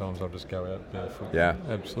gardening sometimes I'll just go out barefoot. Yeah.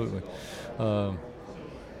 Absolutely. And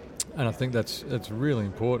I think that's really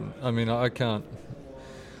important. I mean, I can't,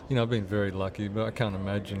 you know, I've been very lucky, but I can't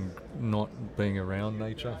imagine not being around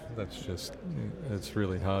nature. It's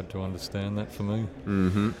really hard to understand that for me.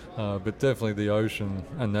 Mm-hmm. But definitely the ocean,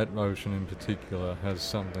 and that ocean in particular, has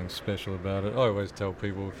something special about it. I always tell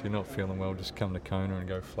people, if you're not feeling well, just come to Kona and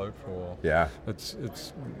go float for a while. Yeah.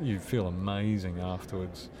 It's you feel amazing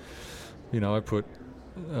afterwards. You know,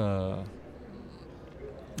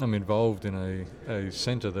 I'm involved in a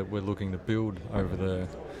centre that we're looking to build over there.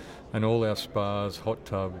 And all our spas, hot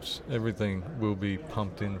tubs, everything will be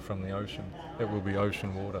pumped in from the ocean. It will be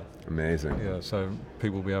ocean water. Amazing. Yeah, so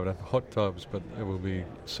people will be able to have hot tubs, but it will be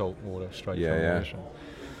salt water straight from the ocean.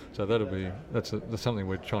 So that's something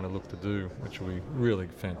we're trying to look to do, which will be really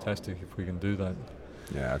fantastic if we can do that.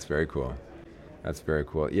 Yeah, that's very cool. That's very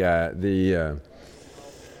cool. Yeah, the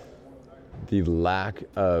lack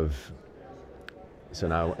of... So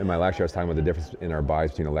now in my lecture I was talking about the difference in our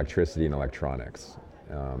bodies between electricity and electronics.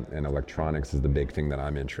 And electronics is the big thing that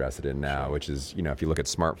I'm interested in now, which is, you know, if you look at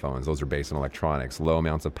smartphones, those are based on electronics, low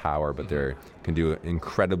amounts of power, but they can do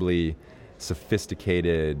incredibly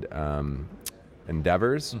sophisticated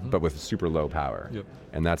endeavors, but with super low power. Yep.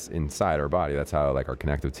 And that's inside our body. That's how like our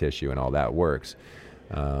connective tissue and all that works,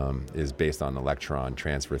 is based on electron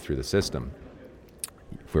transfer through the system.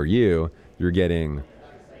 For you're getting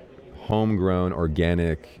homegrown,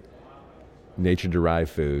 organic, nature-derived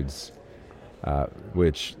foods,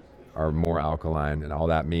 which are more alkaline, and all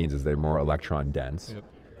that means is they're more electron dense. Yep.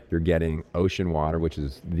 You're getting ocean water, which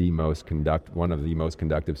is one of the most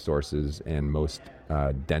conductive sources and most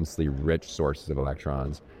densely rich sources of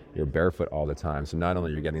electrons. You're barefoot all the time, so not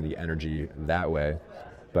only are you getting the energy that way,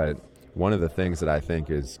 but one of the things that I think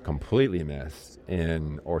is completely missed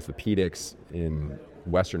in orthopedics in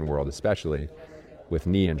Western world, especially with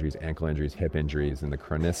knee injuries, ankle injuries, hip injuries, and the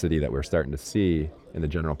chronicity that we're starting to see in the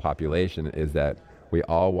general population is that we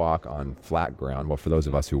all walk on flat ground. Well, for those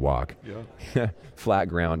of us who walk, flat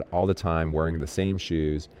ground all the time, wearing the same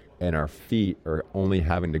shoes, and our feet are only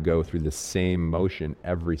having to go through the same motion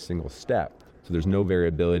every single step. So there's no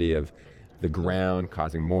variability of the ground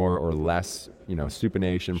causing more or less, you know,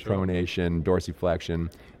 supination, pronation,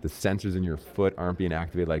 dorsiflexion. The sensors in your foot aren't being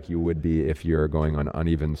activated like you would be if you're going on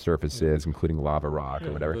uneven surfaces, including lava rock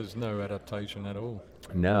or whatever. There's no adaptation at all.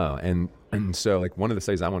 No, and so like one of the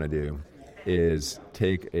studies I want to do is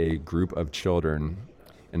take a group of children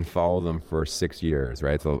and follow them for 6 years,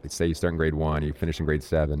 right? So say you start in grade 1, you finish in grade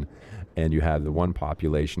 7, and you have the one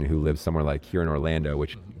population who lives somewhere like here in Orlando,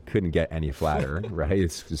 which couldn't get any flatter, right?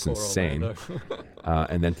 It's just insane.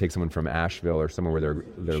 and then take someone from Asheville or somewhere where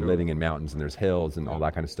they're Sure. living in mountains and there's hills and all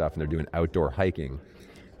that kind of stuff, and they're doing outdoor hiking,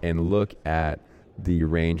 and look at the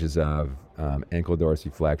ranges of ankle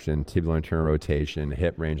dorsiflexion, tibial internal rotation,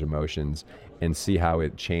 hip range of motions, and see how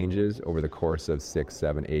it changes over the course of 6,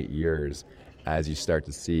 7, 8 years as you start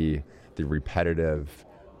to see the repetitive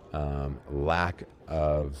lack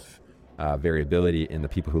of variability in the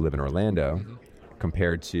people who live in Orlando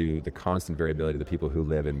compared to the constant variability of the people who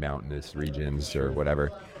live in mountainous regions or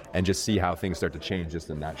whatever, and just see how things start to change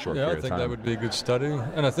just in that short Yeah, I period of think time. that would be a good study,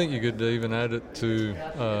 and I think you could even add it to,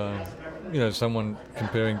 someone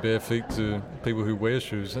comparing bare feet to people who wear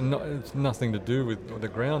shoes, and it's nothing to do with the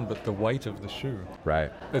ground, but the weight of the shoe.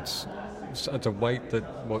 Right. It's a weight that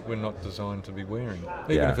what we're not designed to be wearing.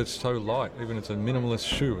 Even Yeah. if it's so light, even if it's a minimalist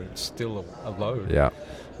shoe, it's still a load. Yeah.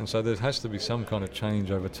 And so there has to be some kind of change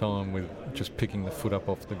over time with just picking the foot up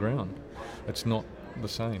off the ground. It's not the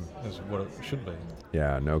same as what it should be.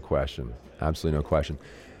 Yeah, no question. Absolutely no question.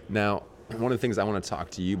 Now, one of the things I want to talk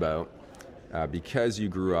to you about, because you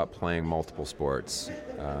grew up playing multiple sports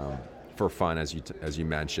for fun, as you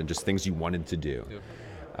mentioned, just things you wanted to do. Yep.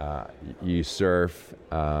 You surf.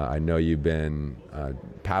 I know you've been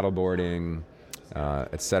paddleboarding,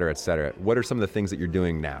 et cetera, et cetera. What are some of the things that you're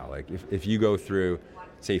doing now? Like if you go through,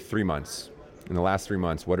 say, 3 months, in the last 3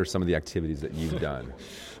 months, what are some of the activities that you've done?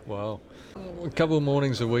 Wow. A couple of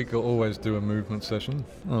mornings a week I'll always do a movement session.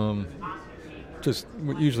 Just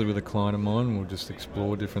usually with a client of mine, we'll just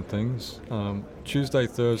explore different things. Tuesday,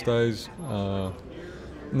 Thursdays, and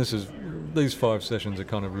these 5 sessions are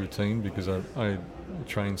kind of routine because I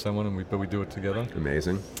train someone and we do it together.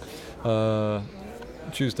 Amazing.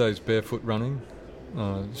 Tuesdays barefoot running,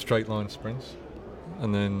 straight line sprints,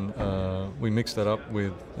 and then we mix that up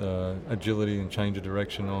with agility and change of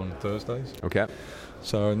direction on Thursdays. Okay.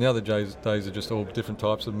 So and the other days are just all different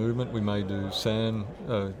types of movement. We may do sand,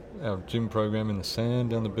 our gym program in the sand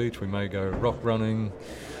down the beach. We may go rock running.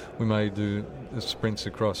 We may do sprints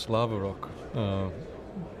across lava rock.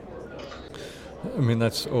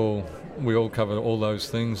 That's all. We all cover all those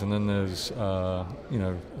things, and then there's all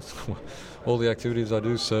the activities I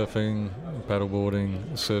do: surfing,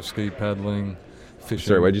 paddleboarding, surf ski, paddling, fishing.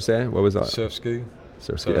 Sorry, what did you say? What was that? Surf ski.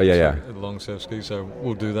 Surf ski. Oh, yeah. A long surf ski. So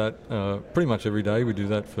we'll do that pretty much every day. We do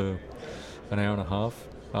that for an hour and a half.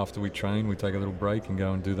 After we train, we take a little break and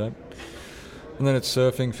go and do that. And then it's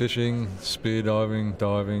surfing, fishing, spear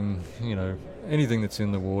diving, anything that's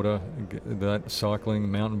in the water. That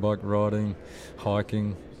cycling, mountain bike riding,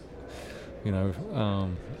 hiking. So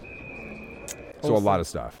a lot of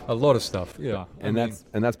stuff. A lot of stuff, yeah. And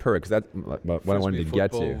that's perfect, because that's what I wanted to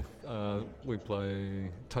get to. We play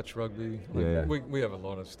touch rugby. Yeah. We have a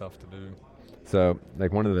lot of stuff to do. So,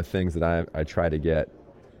 one of the things that I try to get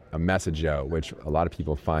a message out, which a lot of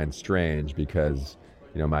people find strange because,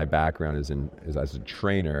 my background is as a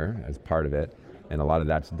trainer as part of it, and a lot of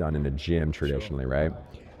that's done in a gym traditionally, Sure. right?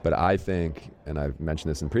 But I think, and I've mentioned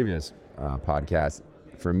this in previous podcasts,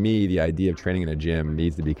 for me, the idea of training in a gym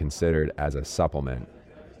needs to be considered as a supplement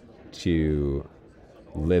to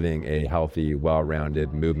living a healthy,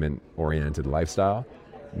 well-rounded, movement-oriented lifestyle,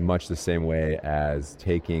 much the same way as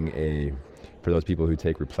for those people who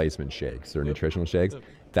take replacement shakes or nutritional shakes,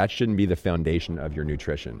 that shouldn't be the foundation of your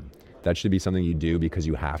nutrition. That should be something you do because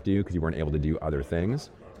you have to, because you weren't able to do other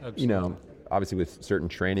things. Absolutely. Obviously with certain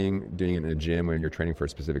training, doing it in a gym when you're training for a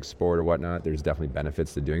specific sport or whatnot, there's definitely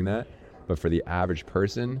benefits to doing that. But for the average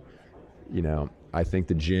person, I think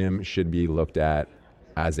the gym should be looked at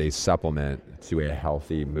as a supplement to a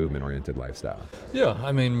healthy, movement-oriented lifestyle.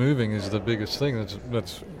 Yeah, moving is the biggest thing.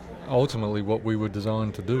 That's ultimately what we were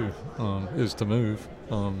designed to do, is to move,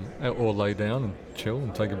 or lay down and chill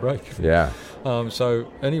and take a break. Yeah.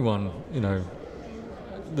 So anyone,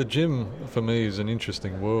 the gym for me is an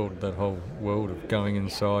interesting world, that whole world of going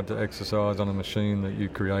inside to exercise on a machine that you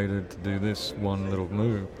created to do this one little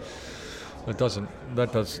move. That's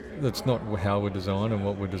not how we're designed and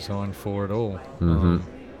what we're designed for at all. Mm-hmm.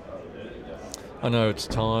 I know it's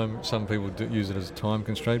time, some people do use it as a time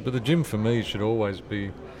constraint, but the gym for me should always be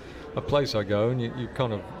a place I go, and you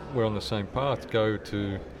kind of, we're on the same path, go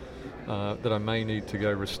to, that I may need to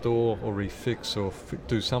go restore or refix or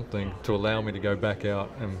do something to allow me to go back out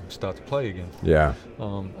and start to play again. Yeah.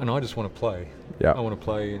 And I just want to play. Yeah. I want to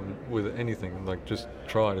play with anything, just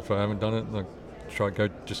try it. If I haven't done it,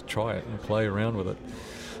 just try it and play around with it.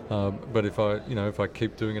 But if I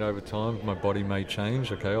keep doing it over time, my body may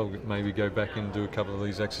change. Okay, I'll maybe go back and do a couple of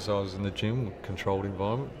these exercises in the gym, controlled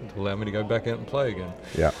environment, to allow me to go back out and play again.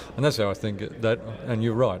 Yeah. And that's how I think and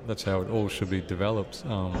you're right, that's how it all should be developed.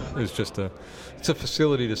 It's a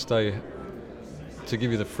facility to to give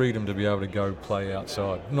you the freedom to be able to go play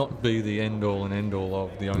outside, not be the end all and end all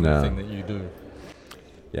of the only thing that you do.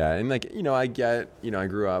 Yeah, and like, I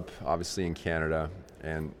grew up obviously in Canada,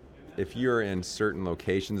 and if you're in certain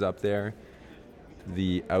locations up there,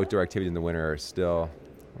 the outdoor activities in the winter are still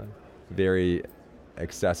very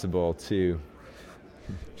accessible to.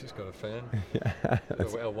 Just got a fan.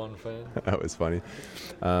 Our one fan. That was funny.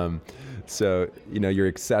 So, you're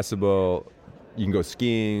accessible. You can go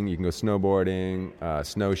skiing, you can go snowboarding,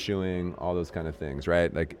 snowshoeing, all those kind of things,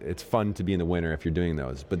 right? Like, it's fun to be in the winter if you're doing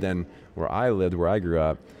those. But then where I grew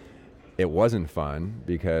up, it wasn't fun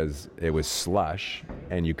because it was slush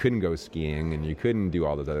and you couldn't go skiing and you couldn't do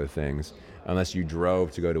all those other things unless you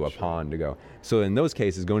drove to go to a pond to go. So in those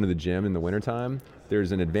cases, going to the gym in the wintertime,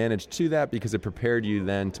 there's an advantage to that because it prepared you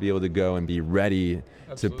then to be able to go and be ready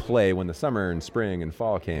to play when the summer and spring and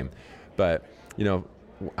fall came. But,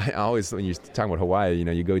 I always, when you're talking about Hawaii,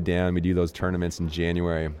 you go down, we do those tournaments in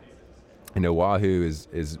January. Oahu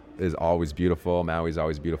is always beautiful. Maui's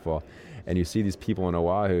always beautiful. And you see these people in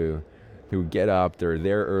Oahu who get up, they're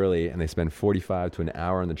there early, and they spend 45 to an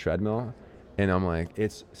hour on the treadmill. And I'm like,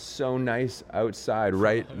 it's so nice outside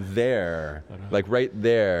right there. Like right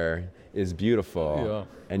there is beautiful. Yeah.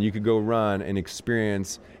 And you could go run and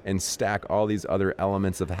experience and stack all these other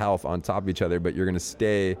elements of health on top of each other, but you're going to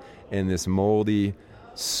stay in this moldy,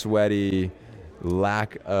 sweaty,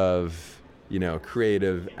 lack of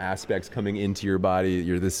creative aspects coming into your body.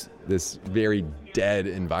 You're this very dead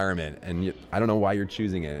environment, and I don't know why you're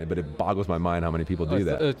choosing it, but it boggles my mind how many people do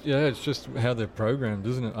that. It's just how they're programmed,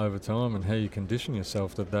 isn't it, over time, and how you condition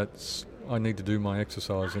yourself that's I need to do my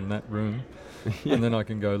exercise in that room, and then I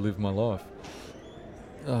can go live my life.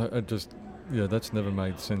 That's never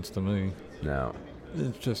made sense to me. No.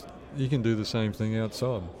 It's just, you can do the same thing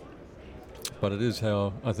outside. But it is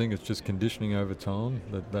how, I think it's just conditioning over time,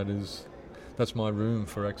 that's my room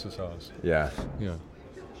for exercise. Yeah. Yeah.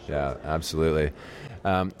 Yeah, absolutely.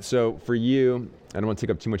 So for you, I don't want to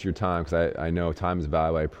take up too much of your time because I know time is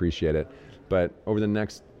valuable. I appreciate it. But over the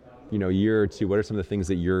next, year or two, what are some of the things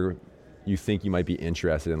that you think you might be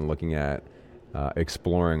interested in looking at,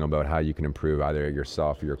 exploring about how you can improve either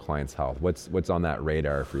yourself or your client's health? What's on that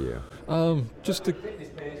radar for you? Just to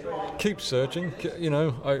keep searching.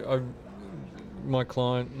 My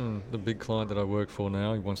client, the big client that I work for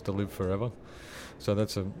now, he wants to live forever. So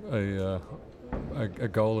that's a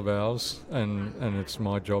goal of ours, and it's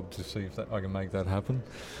my job to see if I can make that happen.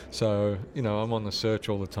 So, I'm on the search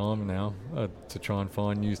all the time now to try and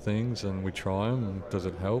find new things, and we try them, and does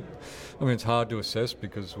it help? I mean, it's hard to assess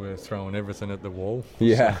because we're throwing everything at the wall.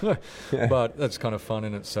 Yeah. So, but that's kind of fun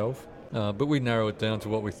in itself. But we narrow it down to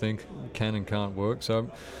what we think can and can't work. So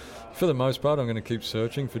for the most part, I'm going to keep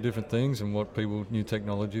searching for different things and new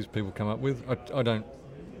technologies people come up with. I don't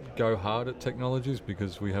go hard at technologies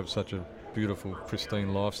because we have such a beautiful,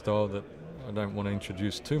 pristine lifestyle that I don't want to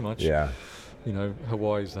introduce too much. Yeah.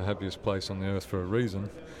 Hawaii is the happiest place on the earth for a reason,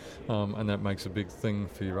 and that makes a big thing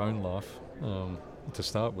for your own life to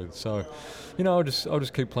start with. So, I'll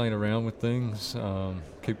just keep playing around with things,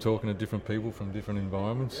 keep talking to different people from different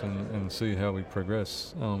environments, and see how we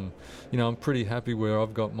progress. I'm pretty happy where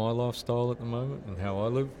I've got my lifestyle at the moment and how I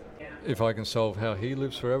live. If I can solve how he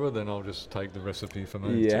lives forever, then I'll just take the recipe for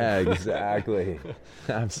me. Yeah, too. Exactly.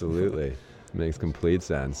 Absolutely. Makes complete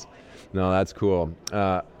sense. No, that's cool.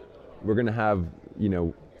 We're going to have,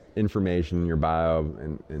 information in your bio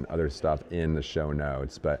and other stuff in the show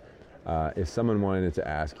notes. But if someone wanted to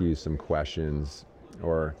ask you some questions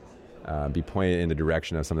or be pointed in the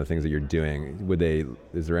direction of some of the things that you're doing,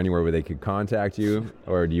 is there anywhere where they could contact you,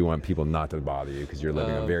 or do you want people not to bother you because you're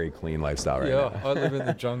living a very clean lifestyle right now? Yeah, I live in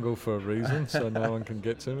the jungle for a reason, so no one can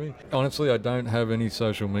get to me. Honestly, I don't have any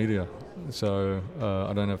social media, so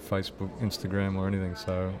I don't have Facebook, Instagram, or anything,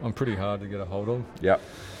 so I'm pretty hard to get a hold of. Yep.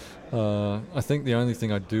 I think the only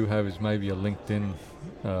thing I do have is maybe a LinkedIn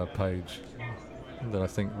page that I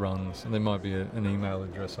think runs, and there might be an email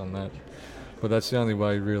address on that. But that's the only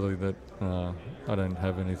way, really, that I don't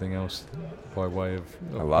have anything else by way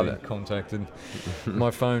of being contacted.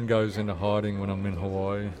 My phone goes into hiding when I'm in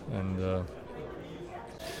Hawaii, and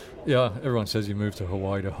everyone says you move to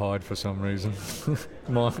Hawaii to hide for some reason.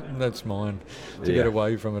 That's mine, to get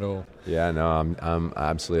away from it all. Yeah, no, I'm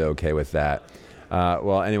absolutely okay with that.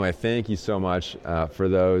 Well, anyway, thank you so much. For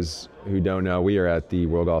those who don't know, we are at the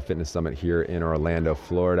World Golf Fitness Summit here in Orlando,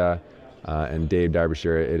 Florida. And Dave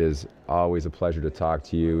Derbyshire, it is always a pleasure to talk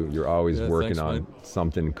to you. You're always working on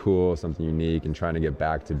something cool, something unique, and trying to get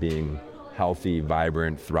back to being healthy,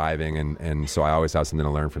 vibrant, thriving. And so I always have something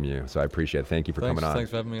to learn from you. So I appreciate it. Thank you for coming on.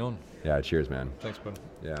 Thanks for having me on. Yeah, cheers, man. Thanks, bud.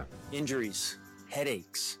 Yeah. Injuries,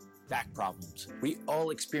 headaches, back problems. We all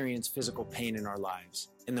experience physical pain in our lives,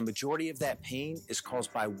 and the majority of that pain is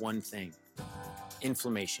caused by one thing: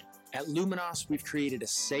 inflammation. At Luminos, we've created a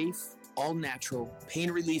safe, all-natural pain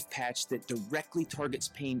relief patch that directly targets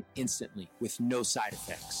pain instantly with no side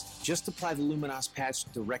effects. Just apply the Luminos patch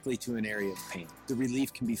directly to an area of pain. The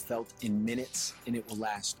relief can be felt in minutes, and it will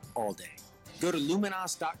last all day. Go to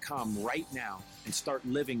Luminos.com right now and start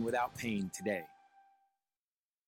living without pain today.